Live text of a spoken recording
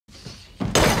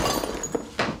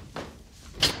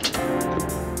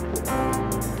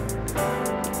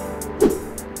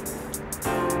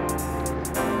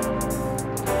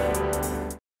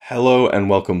Hello and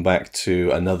welcome back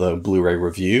to another Blu-ray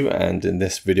review, and in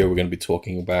this video we're going to be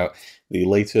talking about the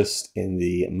latest in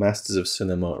the Masters of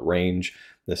Cinema range.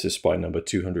 This is spy number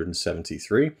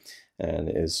 273 and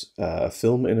it is a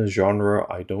film in a genre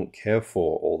I don't care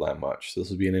for all that much. So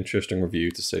this will be an interesting review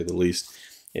to say the least.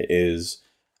 It is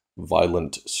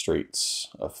Violent Streets,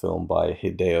 a film by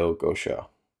Hideo Gosha.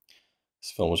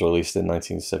 This film was released in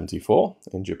 1974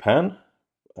 in Japan,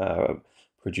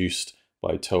 produced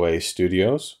by Toei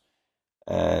Studios.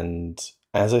 And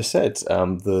as I said,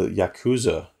 the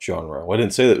Yakuza genre. Well, I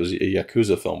didn't say that it was a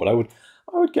Yakuza film, but I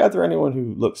would gather anyone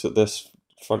who looks at this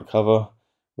front cover,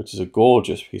 which is a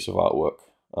gorgeous piece of artwork,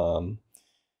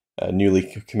 newly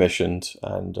commissioned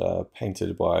and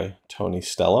painted by Tony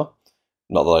Stella.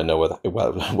 Not that I know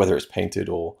whether it's painted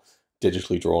or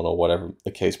digitally drawn or whatever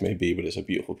the case may be, but it's a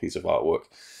beautiful piece of artwork.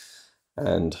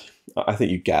 And I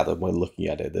think you gather by looking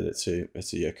at it that it's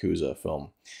a Yakuza film.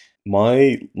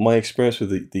 My experience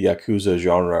with the Yakuza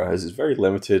genre is very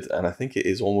limited, and I think it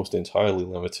is almost entirely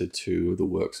limited to the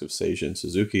works of Seijun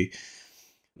Suzuki.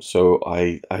 So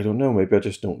I don't know, maybe I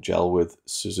just don't gel with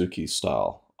Suzuki's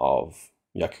style of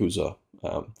Yakuza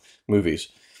movies,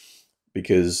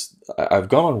 because I've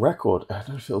gone on record, I don't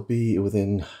know if it'll be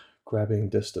within grabbing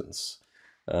distance,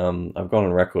 I've gone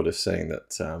on record as saying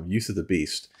that Youth of the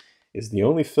Beast is the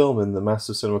only film in the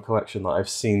Massive Cinema collection that I've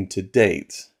seen to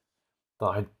date that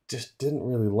I just didn't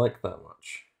really like that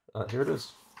much. Here it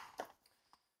is.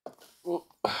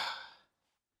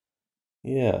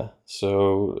 Yeah,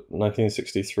 so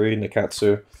 1963,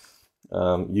 Nikatsu,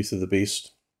 Youth of the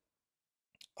Beast.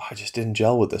 I just didn't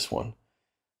gel with this one.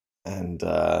 And,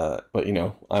 but you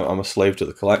know, I'm a slave to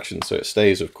the collection, so it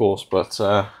stays, of course. But,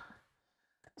 so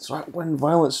when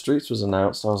Violent Streets was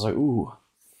announced, I was like, ooh,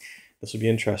 this would be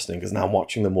interesting, because now I'm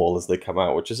watching them all as they come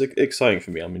out, which is exciting for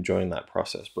me. I'm enjoying that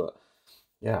process, but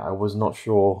yeah, I was not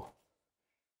sure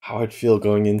how I'd feel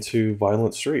going into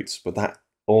Violent Streets, but that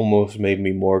almost made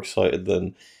me more excited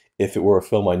than if it were a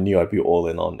film I knew I'd be all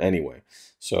in on anyway.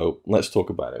 So let's talk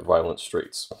about it, Violent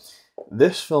Streets.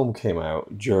 This film came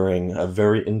out during a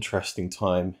very interesting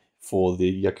time for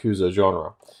the Yakuza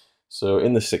genre. So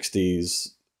in the 60s,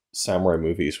 samurai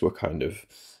movies were kind of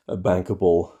a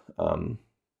bankable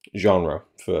genre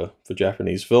for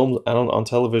Japanese films and on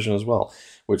television as well,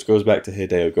 which goes back to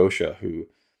Hideo Gosha, who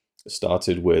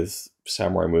started with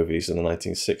samurai movies in the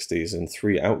 1960s, and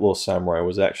Three Outlaw Samurai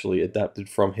was actually adapted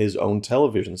from his own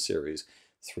television series,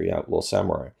 Three Outlaw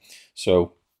Samurai.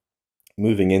 So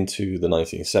moving into the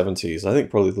 1970s, I think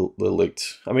probably the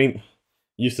late, I mean,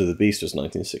 Youth of the Beast was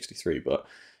 1963, but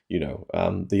you know,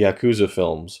 the Yakuza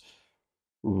films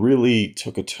really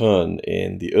took a turn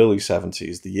in the early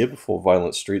 70s, the year before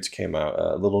Violent Streets came out,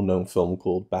 a little-known film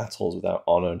called Battles Without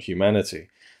Honor and Humanity,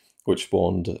 which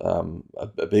spawned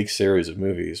a big series of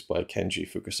movies by Kenji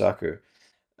Fukasaku.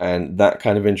 And that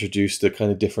kind of introduced a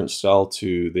kind of different style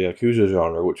to the Yakuza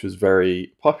genre, which was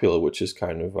very popular, which is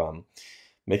kind of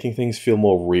making things feel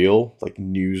more real, like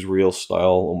newsreel style,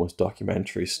 almost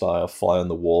documentary style, fly on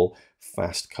the wall,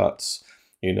 fast cuts,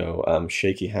 you know,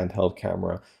 shaky handheld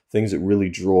camera, things that really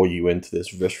draw you into this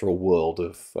visceral world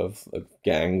of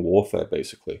gang warfare,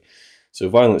 basically. So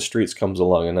Violent Streets comes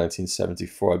along in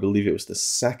 1974. I believe it was the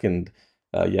second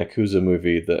Yakuza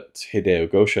movie that Hideo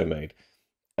Gosha made,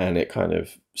 and it kind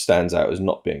of stands out as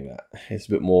not being that. It's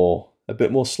a bit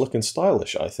more slick and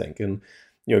stylish, I think. And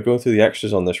you know, going through the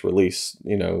extras on this release,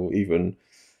 you know, even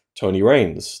Tony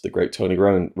Raines, the great Tony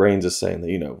Raines, is saying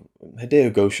that, you know,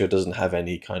 Hideo Gosha doesn't have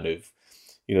any kind of,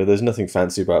 you know, there's nothing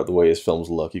fancy about the way his films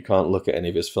look. You can't look at any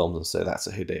of his films and say that's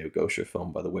a Hideo Gosha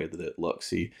film by the way that it looks.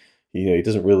 He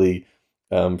doesn't really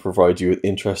provide you with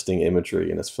interesting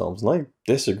imagery in his films, and I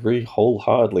disagree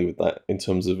wholeheartedly with that in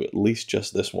terms of at least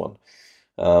just this one.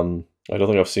 I don't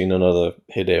think I've seen another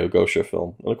Hideo Gosha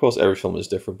film, and of course every film is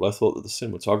different, but I thought that the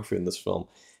cinematography in this film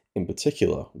in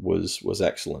particular was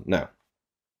excellent. Now,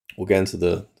 we'll get into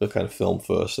the kind of film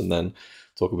first and then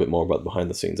talk a bit more about the behind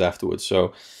the scenes afterwards.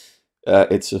 So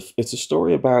it's a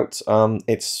story about,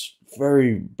 it's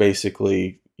very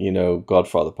basically, you know,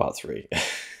 Godfather Part 3.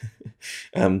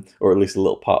 Or at least a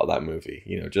little part of that movie.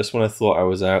 You know, just when I thought I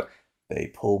was out,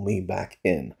 they pull me back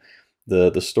in.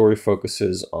 The story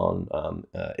focuses on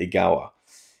Igawa.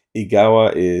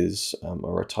 Igawa is a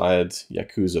retired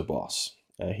Yakuza boss.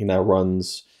 He now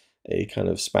runs a kind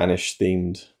of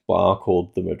Spanish-themed bar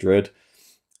called the Madrid,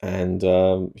 and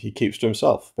he keeps to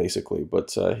himself, basically,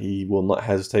 but he will not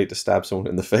hesitate to stab someone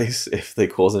in the face if they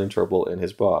cause any trouble in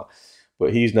his bar.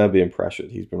 But he's now being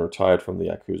pressured. He's been retired from the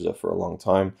Yakuza for a long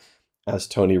time. As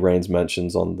Tony Raines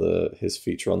mentions on his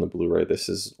feature on the Blu-ray, this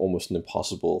is almost an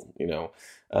impossible, you know,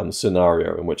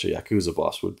 scenario in which a Yakuza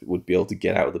boss would be able to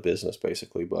get out of the business,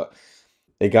 basically. But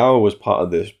Egawa was part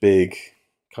of this big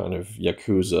kind of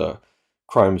Yakuza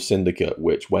crime syndicate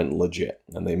which went legit,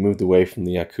 and they moved away from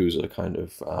the Yakuza kind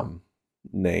of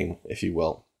name, if you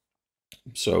will.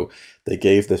 So they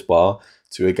gave this bar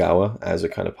to Egawa as a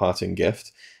kind of parting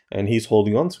gift, and he's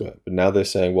holding on to it. But now they're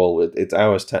saying, well, it's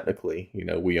ours technically, you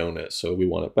know, we own it, so we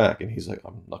want it back. And he's like,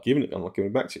 I'm not giving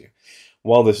it back to you.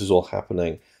 While this is all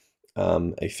happening,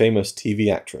 a famous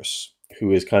TV actress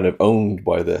who is kind of owned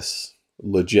by this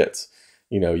legit,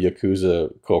 you know,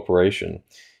 Yakuza corporation,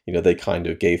 you know, they kind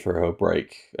of gave her a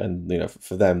break, and, you know,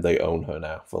 for them, they own her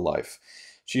now for life.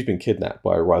 She's been kidnapped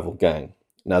by a rival gang.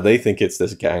 Now, they think it's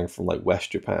this gang from, like,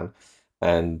 West Japan,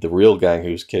 and the real gang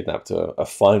who's kidnapped her are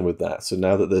fine with that. So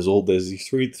now that there's these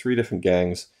three different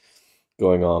gangs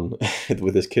going on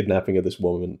with this kidnapping of this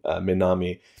woman,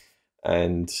 Minami,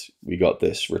 and we got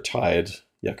this retired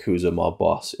Yakuza mob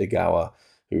boss, Egawa,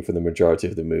 who for the majority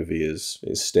of the movie is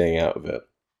staying out of it.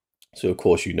 So of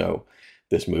course, you know,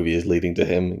 this movie is leading to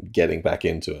him getting back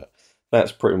into it.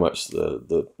 That's pretty much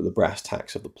the brass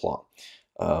tacks of the plot.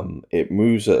 It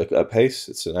moves at a pace.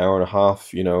 It's an hour and a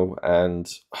half, you know, and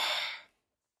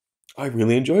I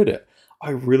really enjoyed it.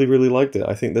 I really, really liked it.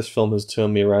 I think this film has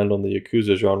turned me around on the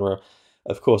Yakuza genre.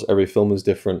 Of course, every film is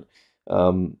different,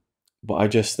 but I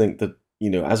just think that, you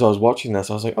know, as I was watching this,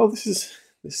 I was like, oh,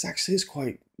 this actually is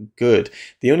quite good.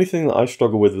 The only thing that I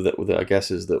struggle with it, I guess,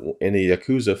 is that in a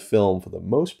Yakuza film, for the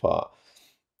most part,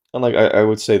 and like I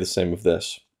would say the same of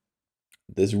this,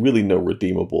 there's really no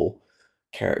redeemable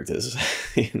characters.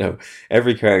 You know,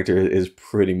 every character is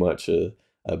pretty much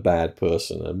a bad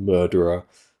person, a murderer,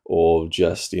 or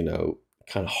just, you know,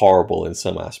 kind of horrible in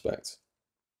some aspects.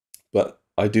 But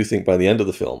I do think by the end of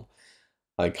the film,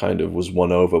 I kind of was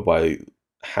won over by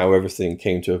how everything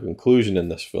came to a conclusion in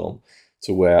this film,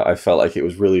 to where I felt like it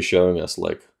was really showing us,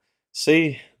 like,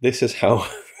 see, this is how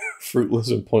fruitless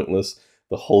and pointless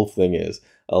the whole thing is.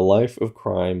 A life of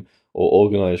crime or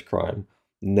organized crime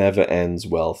never ends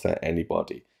well for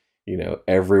anybody. You know,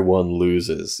 everyone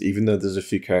loses. Even though there's a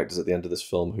few characters at the end of this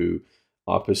film who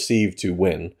are perceived to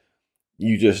win,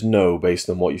 you just know, based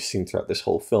on what you've seen throughout this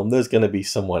whole film, there's going to be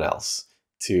someone else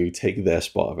to take their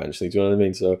spot eventually. Do you know what I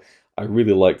mean? So I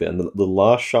really liked it. And the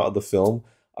last shot of the film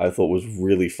I thought was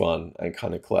really fun and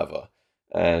kind of clever.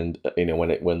 And, you know,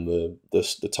 when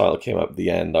the title came up at the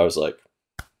end, I was like,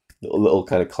 a little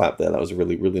kind of clap there. That was a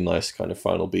really, really nice kind of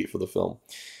final beat for the film.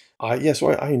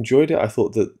 So I enjoyed it. I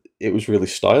thought that it was really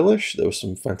stylish. There was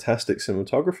some fantastic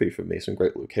cinematography for me, some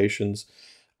great locations.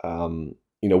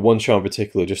 You know, one shot in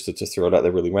particular, just to throw it out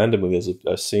there really randomly, there's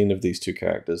a scene of these two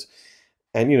characters,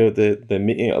 and, you know, they're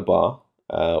meeting at a bar,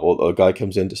 or a guy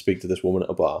comes in to speak to this woman at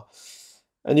a bar,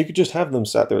 and you could just have them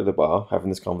sat there at the bar having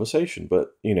this conversation.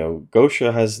 But, you know,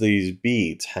 Gosha has these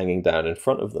beads hanging down in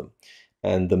front of them,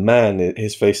 and the man,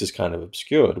 his face is kind of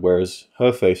obscured, whereas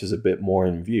her face is a bit more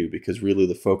in view, because really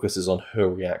the focus is on her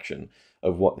reaction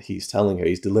of what he's telling her.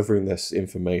 He's delivering this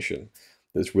information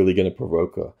that's really going to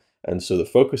provoke her. And so the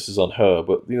focus is on her,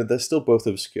 but, you know, they're still both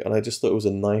obscure. And I just thought it was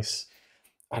a nice,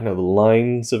 I don't know, the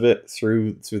lines of it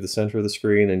through the center of the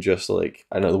screen, and just, like,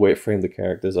 I don't know, the way it framed the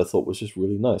characters, I thought was just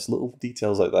really nice. Little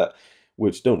details like that,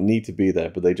 which don't need to be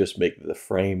there, but they just make the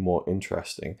frame more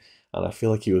interesting. And I feel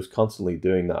like he was constantly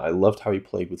doing that. I loved how he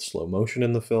played with slow motion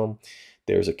in the film.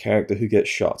 There's a character who gets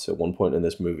shot at one point in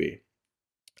this movie,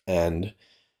 and,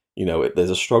 you know,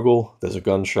 there's a struggle, there's a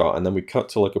gunshot, and then we cut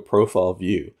to, like, a profile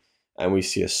view, and we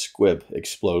see a squib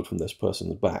explode from this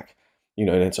person's back. You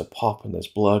know, and it's a pop, and there's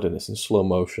blood, and it's in slow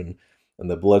motion, and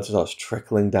the blood starts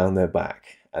trickling down their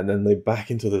back, and then they back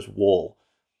into this wall,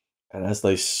 and as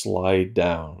they slide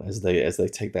down, as they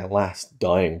take their last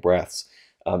dying breaths,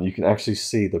 you can actually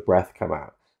see the breath come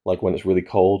out, like when it's really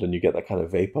cold and you get that kind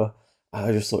of vapor. And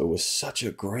I just thought it was such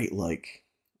a great, like,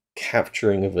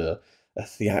 capturing of a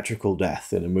theatrical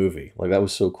death in a movie. Like, that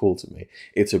was so cool to me.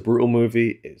 It's a brutal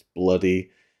movie, it's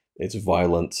bloody, it's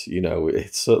violent, you know,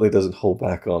 it certainly doesn't hold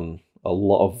back on a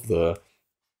lot of the,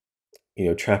 you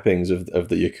know, trappings of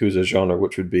the Yakuza genre,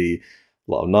 which would be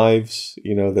a lot of knives.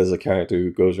 You know, there's a character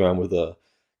who goes around with a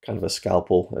kind of a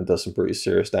scalpel and does some pretty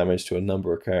serious damage to a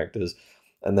number of characters,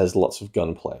 and there's lots of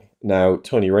gunplay. Now,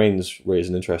 Tony Raines raised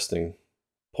an interesting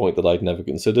point that I'd never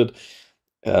considered.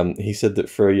 He said that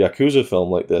for a Yakuza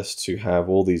film like this to have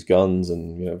all these guns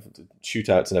and, you know,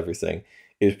 shootouts and everything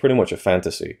is pretty much a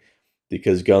fantasy,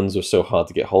 because guns are so hard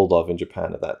to get hold of in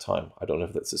Japan at that time. I don't know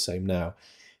if that's the same now.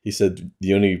 He said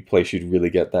the only place you'd really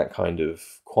get that kind of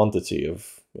quantity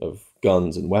of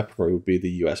guns and weaponry would be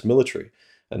the US military,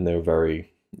 and they're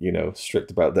very, you know,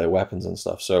 strict about their weapons and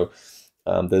stuff. So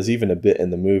There's even a bit in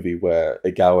the movie where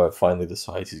Igawa finally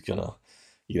decides he's gonna,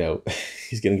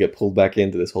 he's gonna get pulled back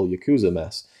into this whole Yakuza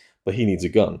mess, but he needs a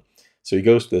gun. So he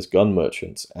goes to this gun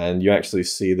merchant, and you actually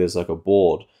see there's like a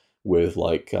board with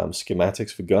like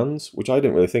schematics for guns, which I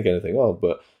didn't really think anything of,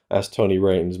 but as Tony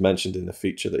Raines mentioned in the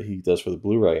feature that he does for the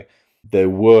Blu-ray, there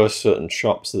were certain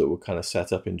shops that were kind of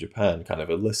set up in Japan, kind of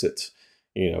illicit,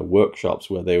 workshops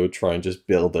where they would try and just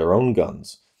build their own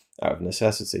guns out of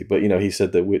necessity. But he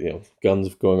said that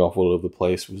guns going off all over the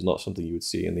place was not something you would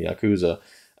see in the Yakuza,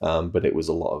 but it was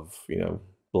a lot of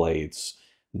blades,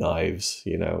 knives,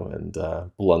 and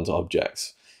blunt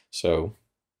objects. So,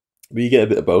 but you get a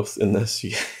bit of both in this.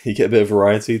 You get a bit of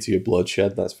variety to your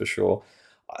bloodshed, that's for sure.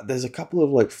 There's a couple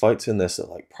of like fights in this that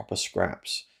are like proper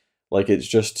scraps. Like it's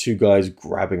just two guys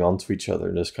grabbing onto each other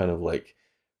and just kind of like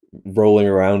rolling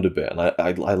around a bit. And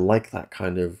I like that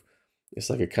kind of, it's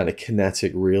like a kind of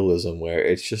kinetic realism where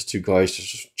it's just two guys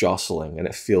just jostling and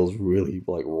it feels really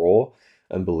like raw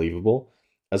and believable,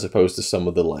 as opposed to some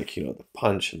of the like, the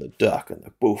punch and the duck and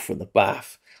the boof and the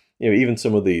baff. Even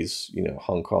some of these,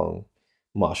 Hong Kong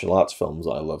martial arts films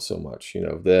I love so much,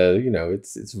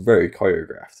 it's very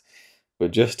choreographed. But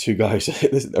just two guys,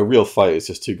 a real fight is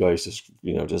just two guys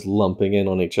just lumping in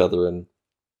on each other, and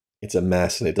it's a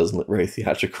mess and it doesn't look very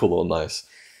theatrical or nice.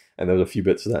 And there was a few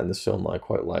bits of that in this film that I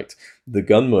quite liked. The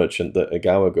gun merchant that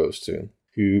Igawa goes to,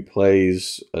 who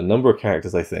plays a number of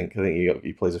characters, I think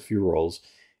he plays a few roles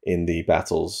in the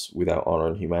Battles Without Honor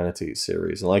and Humanity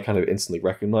series, and I kind of instantly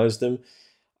recognized him.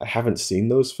 I haven't seen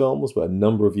those films, but a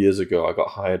number of years ago I got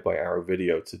hired by Arrow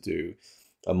Video to do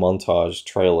a montage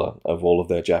trailer of all of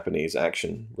their Japanese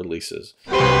action releases.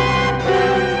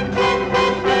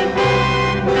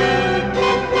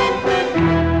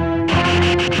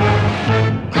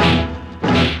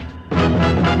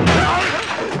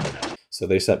 So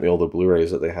they sent me all the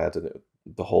Blu-rays that they had, and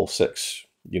the whole 6,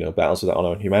 Battles Without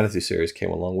Honor and Humanity series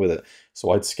came along with it. So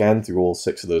I'd scan through all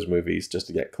 6 of those movies just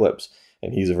to get clips,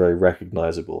 and he's a very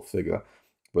recognizable figure.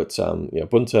 But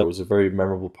Bunta was a very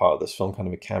memorable part of this film, kind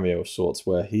of a cameo of sorts,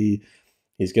 where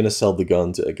he's going to sell the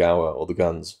gun to Igawa, or the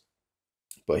guns,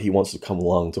 but he wants to come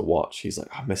along to watch. He's like,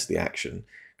 I miss the action.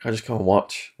 Can I just come and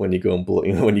watch when you go and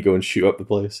when you go and shoot up the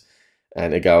place?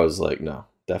 And Igawa's like, no,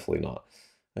 definitely not.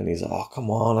 And he's like, oh, come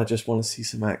on, I just want to see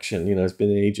some action. It's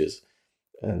been ages.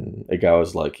 And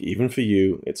Igawa's like, even for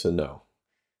you, it's a no.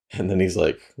 And then he's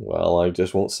like, well, I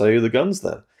just won't sell you the guns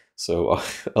then. So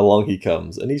along he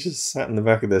comes, and he's just sat in the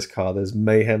back of this car. There's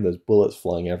mayhem, there's bullets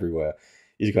flying everywhere.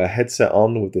 He's got a headset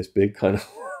on with this big kind of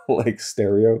like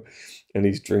stereo, and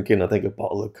he's drinking, I think, a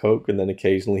bottle of Coke, and then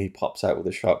occasionally he pops out with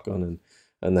a shotgun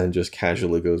and then just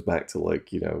casually goes back to like,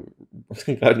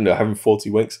 I don't know, having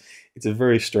 40 winks. It's a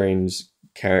very strange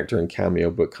character and cameo,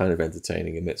 but kind of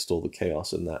entertaining amidst all the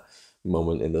chaos in that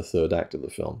moment in the third act of the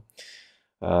film.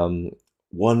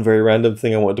 One very random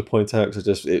thing I wanted to point out,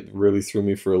 because it really threw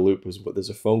me for a loop, was there's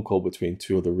a phone call between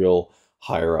two of the real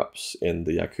higher-ups in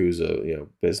the Yakuza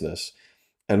business,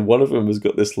 and one of them has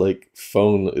got this like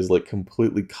phone that is like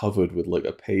completely covered with like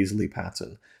a paisley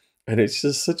pattern, and it's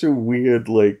just such a weird,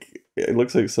 like, it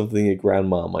looks like something your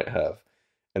grandma might have.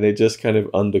 And it just kind of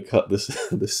undercut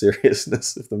the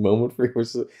seriousness of the moment for you.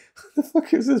 What the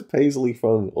fuck is this paisley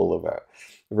phone all about?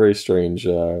 A very strange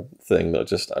thing that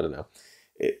just, I don't know.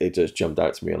 It just jumped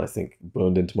out to me, and I think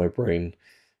burned into my brain,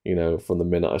 from the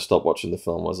minute I stopped watching the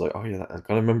film. I was like, oh yeah, I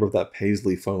can't remember that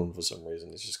paisley phone for some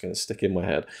reason. It's just going to stick in my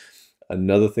head.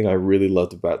 Another thing I really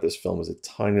loved about this film is a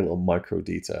tiny little micro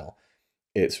detail.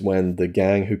 It's when the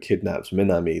gang who kidnaps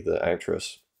Minami, the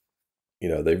actress,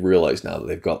 they've realized now that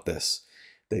they've got this.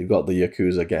 They've got the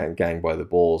Yakuza gang by the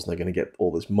balls, and they're going to get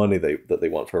all this money that they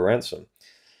want for a ransom.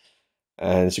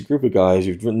 And it's a group of guys,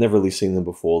 you've never really seen them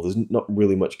before. There's not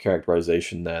really much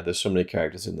characterization there. There's so many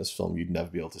characters in this film, you'd never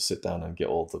be able to sit down and get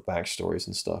all the backstories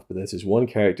and stuff. But there's this one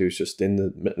character who's just in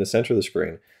the center of the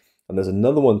screen, and there's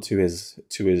another one to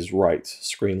his right,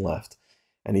 screen left.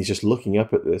 And he's just looking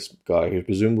up at this guy who's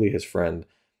presumably his friend,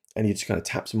 and he just kind of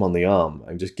taps him on the arm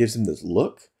and just gives him this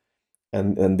look.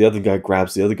 And the other guy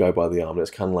grabs the other guy by the arm, and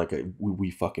it's kind of like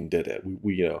we fucking did it.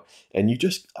 We and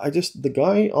the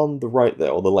guy on the right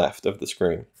there, or the left of the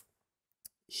screen,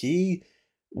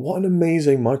 what an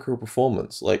amazing micro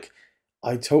performance. Like,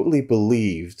 I totally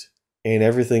believed in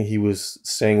everything he was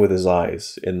saying with his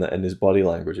eyes and his body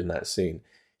language in that scene.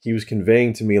 He was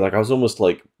conveying to me, like, it was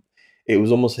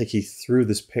almost like he threw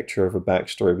this picture of a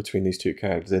backstory between these two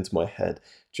characters into my head,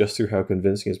 just through how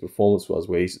convincing his performance was.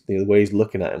 Where the way he's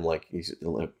looking at him, like he's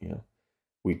like,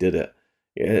 we did it.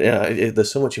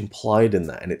 There's so much implied in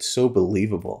that, and it's so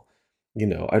believable.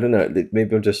 I don't know.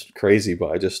 Maybe I'm just crazy,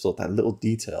 but I just thought that little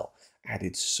detail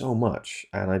added so much,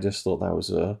 and I just thought that was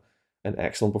an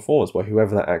excellent performance by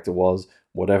whoever that actor was,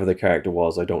 whatever the character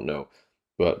was, I don't know,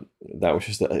 but that was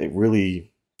just it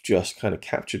really just kind of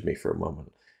captured me for a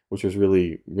moment, which was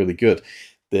really really good.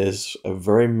 There's a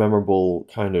very memorable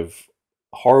kind of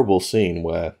horrible scene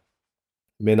where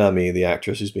Minami, the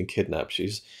actress who's been kidnapped,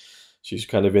 she's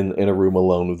kind of in a room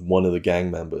alone with one of the gang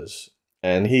members,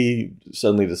 and he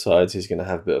suddenly decides he's going to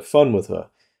have a bit of fun with her.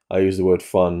 I use the word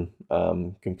fun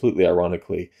completely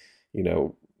ironically. You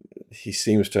know, he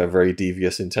seems to have very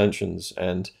devious intentions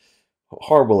and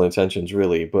horrible intentions,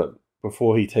 really. But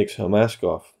before he takes her mask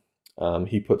off,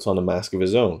 he puts on a mask of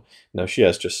his own. Now she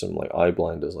has just some like eye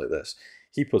blinders like this.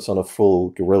 He puts on a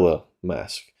full gorilla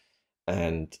mask,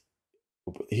 and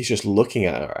he's just looking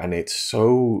at her, and it's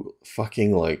so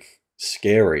fucking like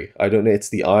scary. I don't know, it's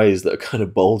the eyes that are kind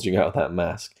of bulging out of that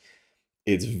mask.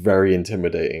 It's very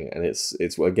intimidating, and it's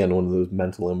again one of those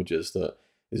mental images that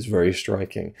is very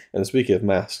striking. And speaking of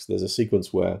masks, there's a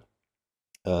sequence where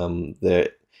they're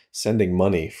sending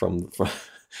money from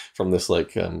this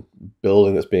like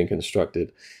building that's being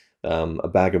constructed. A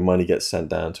bag of money gets sent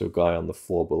down to a guy on the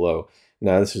floor below.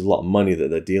 Now, this is a lot of money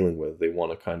that they're dealing with. They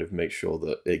want to kind of make sure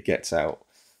that it gets out,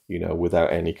 you know,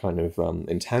 without any kind of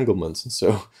entanglements. And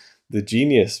so the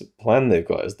genius plan they've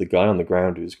got is the guy on the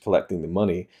ground who's collecting the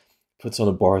money puts on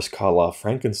a Boris Karloff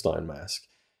Frankenstein mask.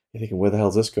 You're thinking, where the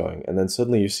hell's this going? And then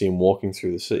suddenly you see him walking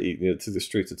through the city, you know, through the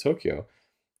streets of Tokyo,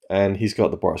 and he's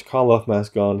got the Boris Karloff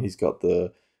mask on. He's got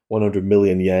the 100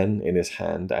 million yen in his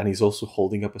hand, and he's also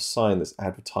holding up a sign that's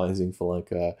advertising for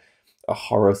like a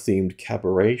horror themed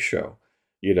cabaret show,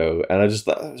 you know. And I just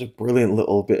thought that was a brilliant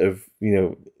little bit of, you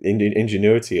know,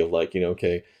 ingenuity of like, you know,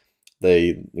 okay,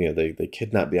 they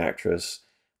kidnap the actress,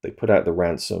 they put out the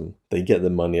ransom, they get the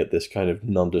money at this kind of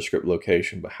nondescript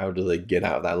location, but how do they get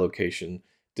out of that location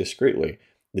discreetly?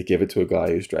 They give it to a guy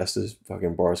who's dressed as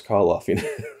fucking Boris Karloff, you know.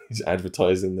 He's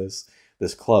advertising this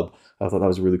club. I thought that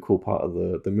was a really cool part of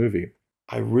the movie.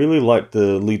 I really liked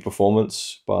the lead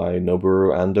performance by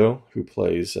Noboru Ando, who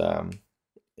plays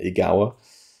Igawa.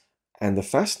 And the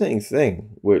fascinating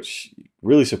thing, which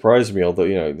really surprised me, although,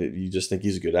 you know, you just think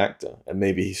he's a good actor, and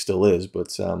maybe he still is,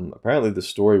 but apparently the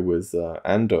story with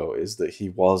Ando is that he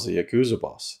was a Yakuza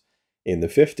boss in the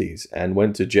 50s and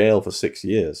went to jail for 6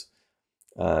 years.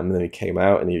 And then he came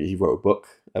out and he wrote a book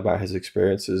about his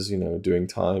experiences, you know, doing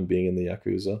time, being in the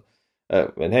Yakuza.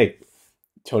 And hey,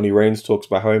 Tony Raines talks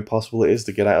about how impossible it is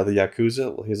to get out of the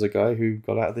Yakuza. Well, here's a guy who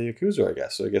got out of the Yakuza, I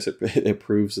guess. So I guess it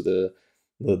proves the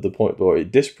point, or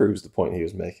it disproves the point he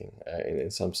was making in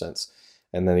some sense.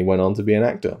 And then he went on to be an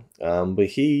actor. But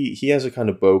he has a kind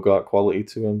of Bogart quality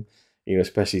to him, you know,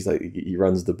 especially like he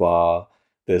runs the bar.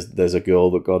 There's a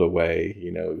girl that got away,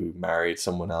 you know, who married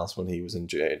someone else when he was in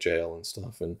jail and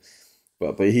stuff. And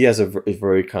but he has a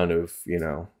very kind of, you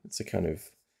know, it's a kind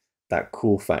of that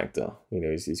cool factor. You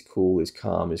know, he's cool, he's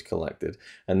calm, he's collected.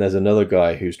 And there's another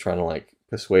guy who's trying to like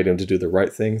persuade him to do the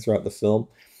right thing throughout the film.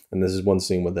 And there's this one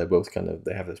scene where they're both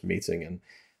they have this meeting, and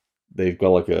they've got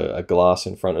like a glass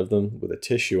in front of them with a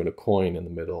tissue and a coin in the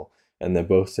middle, and they're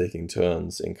both taking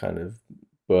turns in kind of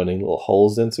burning little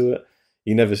holes into it.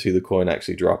 You never see the coin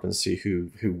actually drop and see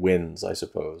who wins, I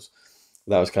suppose.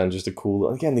 That was kind of just a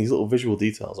cool, again, these little visual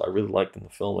details I really liked in the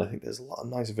film. I think there's a lot of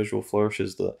nice visual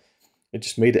flourishes that it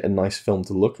just made it a nice film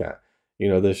to look at. You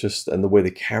know, there's just, and the way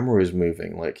the camera is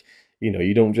moving, like, you know,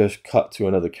 you don't just cut to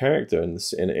another character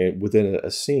within a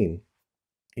scene.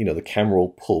 You know, the camera will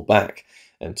pull back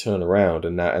and turn around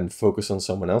and focus on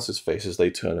someone else's face as they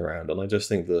turn around. And I just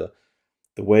think the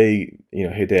way, you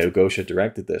know, Hideo Gosha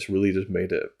directed this really just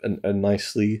made it a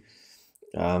nicely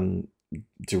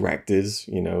directed,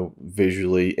 you know,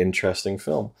 visually interesting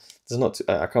film.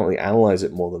 I can't really analyze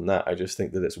it more than that. I just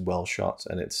think that it's well shot,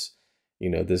 and it's, you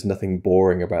know, there's nothing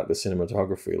boring about the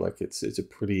cinematography. Like it's a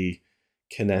pretty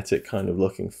kinetic kind of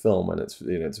looking film, and it's,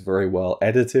 you know, it's very well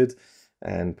edited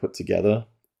and put together.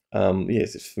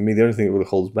 Yes, for me, the only thing that really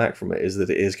holds back from it is that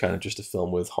it is kind of just a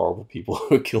film with horrible people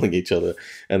who are killing each other,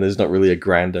 and there's not really a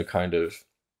grander kind of,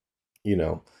 you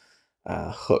know,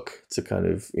 hook to kind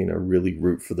of, you know, really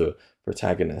root for the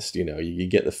protagonist. You know, you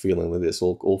get the feeling that it's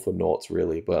all for naught,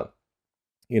 really. But,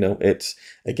 you know, it's,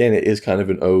 again, it is kind of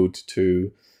an ode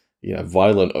to, you know,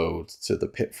 violent ode to the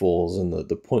pitfalls and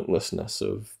the pointlessness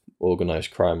of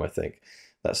organized crime. I think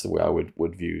that's the way I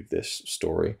would view this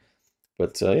story.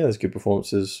 But yeah, there's good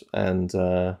performances, and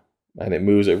it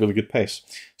moves at a really good pace.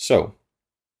 So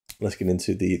let's get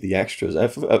into the extras.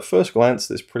 At first glance,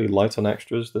 it's pretty light on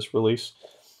extras, this release.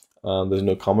 There's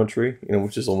no commentary, you know,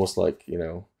 which is almost like, you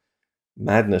know,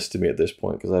 madness to me at this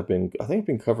point, because I think I've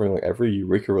been covering like every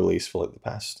Eureka release for like the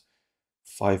past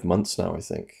 5 months now, I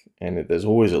think, and there's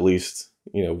always at least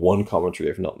one commentary,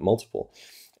 if not multiple.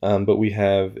 But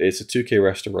it's a 2K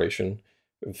restoration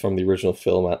from the original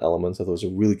film at Elements. I thought it was a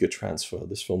really good transfer.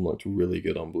 This film looked really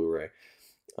good on Blu-ray.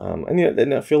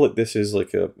 And I feel like this is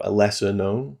like a lesser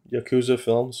known Yakuza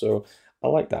film, so I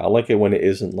like that. I like it when it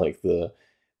isn't like the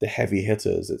heavy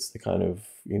hitters. It's the kind of,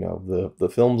 the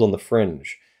films on the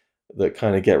fringe that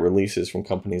kind of get releases from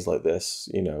companies like this,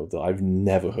 that I've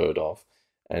never heard of.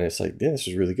 And it's like, yeah, this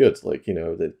is really good. Like,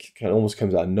 that kind of almost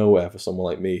comes out of nowhere for someone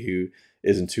like me who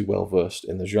isn't too well versed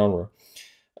in the genre.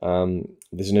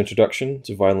 There's an introduction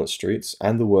to Violent Streets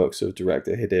and the works of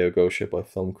director Hideo Gosha by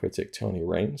film critic Tony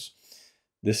Raines.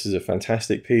 This is a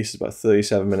fantastic piece. It's about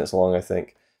 37 minutes long, I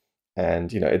think.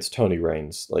 And, it's Tony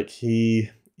Raines. Like,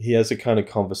 he has a kind of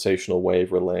conversational way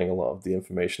of relaying a lot of the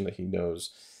information that he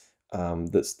knows.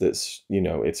 That's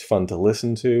it's fun to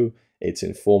listen to. It's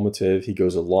informative. He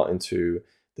goes a lot into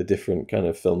the different kind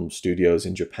of film studios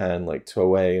in Japan, like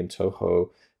Toei and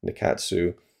Toho,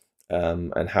 Nikatsu,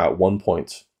 and how at one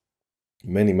point,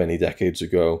 many, many decades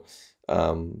ago,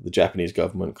 the Japanese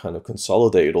government kind of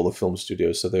consolidated all the film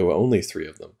studios, so there were only 3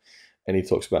 of them. And he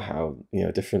talks about how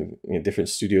different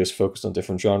studios focused on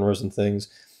different genres and things,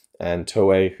 and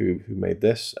Toei who made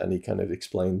this, and he kind of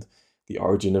explained the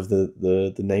origin of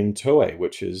the name Toei,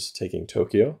 which is taking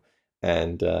Tokyo,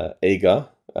 and Eiga,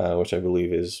 which I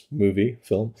believe is movie,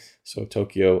 film. So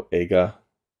Tokyo, Eiga,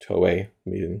 Toei,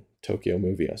 meaning Tokyo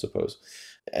movie, I suppose.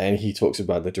 And he talks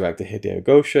about the director Hideo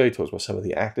Gosha. He talks about some of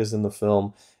the actors in the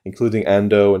film, including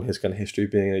Ando and his kind of history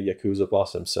being a Yakuza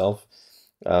boss himself.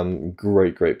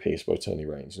 Great piece by Tony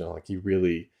Raines. Like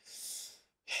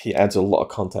he adds a lot of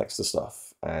context to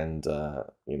stuff. And,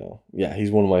 yeah,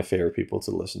 he's one of my favorite people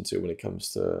to listen to when it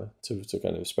comes to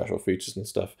kind of special features and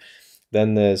stuff.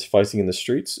 Then there's Fighting in the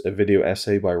Streets, a video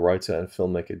essay by writer and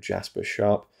filmmaker Jasper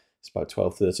Sharp. It's about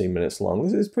 12-13 minutes long.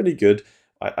 This is pretty good.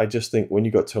 I just think when you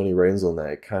got Tony Raines on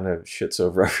there, it kind of shits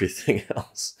over everything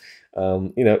else.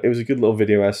 It was a good little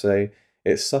video essay.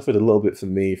 It suffered a little bit for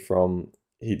me from,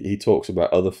 he talks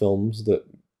about other films that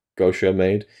Gosha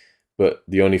made, but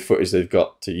the only footage they've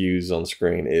got to use on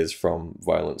screen is from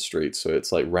Violent Streets. So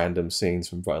it's like random scenes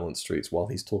from Violent Streets while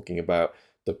he's talking about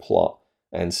the plot,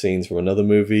 and scenes from another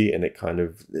movie, and it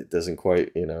doesn't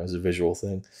quite, as a visual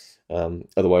thing.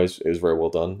 Otherwise, it was very well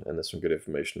done, and there's some good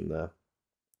information in there.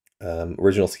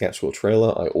 Original theatrical trailer,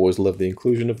 I always love the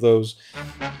inclusion of those.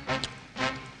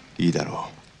 いいだろ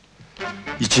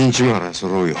う。一日なら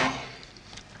揃うよ。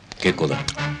結構だ。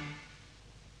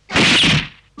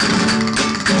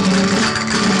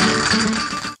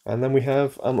And then we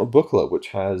have a booklet which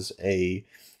has a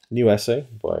new essay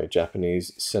by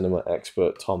Japanese cinema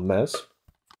expert Tom Mez.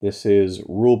 This is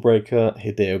Rule Breaker,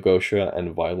 Hideo Gosha,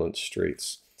 and Violent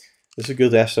Streets. It's a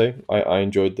good essay. I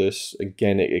enjoyed this.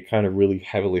 Again, it kind of really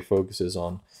heavily focuses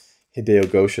on Hideo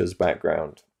Gosha's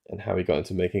background and how he got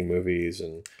into making movies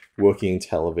and working in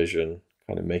television,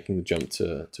 kind of making the jump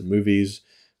to movies,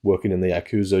 working in the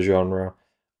Yakuza genre,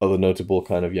 other notable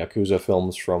kind of Yakuza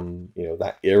films from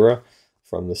that era,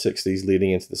 from the 60s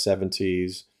leading into the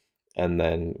 70s, and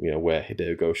then where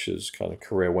Hideo Gosha's kind of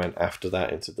career went after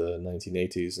that into the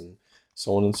 1980s and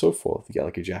so on and so forth. You get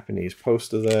like a Japanese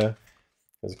poster there.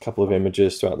 There's a couple of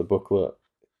images throughout the booklet.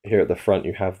 Here at the front,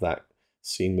 you have that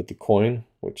scene with the coin,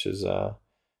 which is,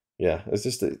 yeah, it's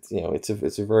just, it's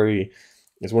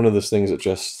one of those things that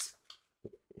just,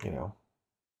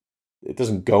 it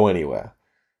doesn't go anywhere.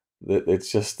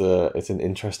 It's just, it's an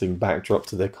interesting backdrop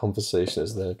to their conversation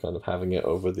as they're kind of having it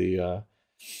over the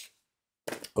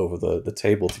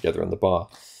table together in the bar.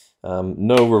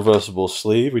 No reversible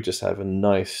sleeve. We just have a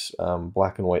nice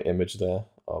black and white image there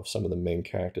of some of the main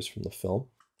characters from the film.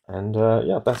 And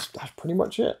yeah, that's pretty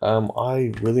much it.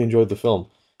 I really enjoyed the film.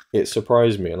 It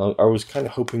surprised me, and I was kind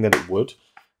of hoping that it would,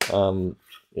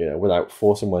 without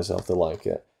forcing myself to like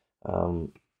it.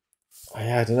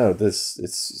 I don't know, it's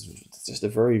just a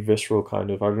very visceral kind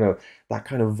of, I don't know, that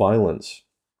kind of violence.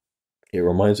 It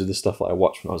reminds me of the stuff that I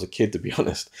watched when I was a kid, to be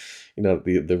honest.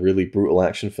 The really brutal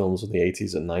action films of the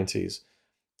 80s and 90s.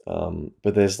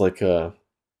 But there's like a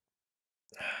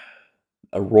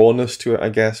rawness to it, I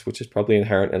guess, which is probably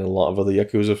inherent in a lot of other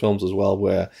Yakuza films as well,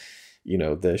 where,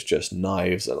 there's just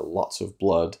knives and lots of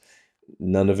blood.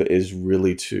 None of it is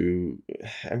really too,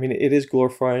 I mean, it is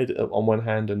glorified on one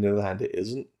hand, and on the other hand, it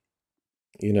isn't.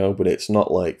 But it's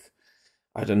not like,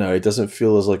 I don't know, it doesn't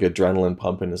feel as like adrenaline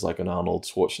pumping as like an Arnold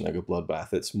Schwarzenegger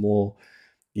bloodbath. It's more,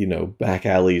 back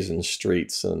alleys and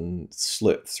streets and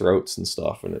slit throats and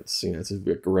stuff. And it's, it's a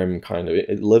bit grim kind of,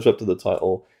 it lives up to the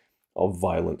title of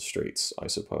Violent Streets, I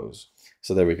suppose.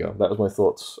 So there we go. That was my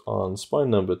thoughts on Spine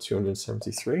number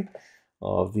 273.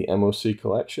 of the MOC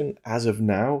collection. As of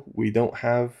now, we don't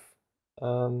have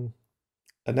a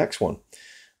next one.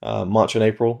 March and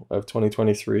April of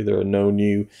 2023, there are no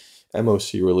new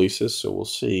MOC releases, so we'll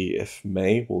see if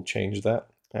May will change that.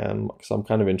 Because I'm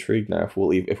kind of intrigued now if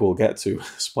we'll get to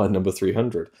spine number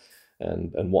 300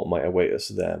 and what might await us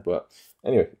there. But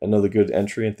anyway, another good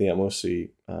entry into the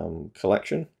MOC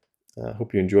collection.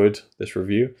 Hope you enjoyed this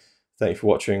review. Thank you for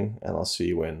watching, and I'll see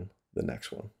you in the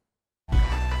next one.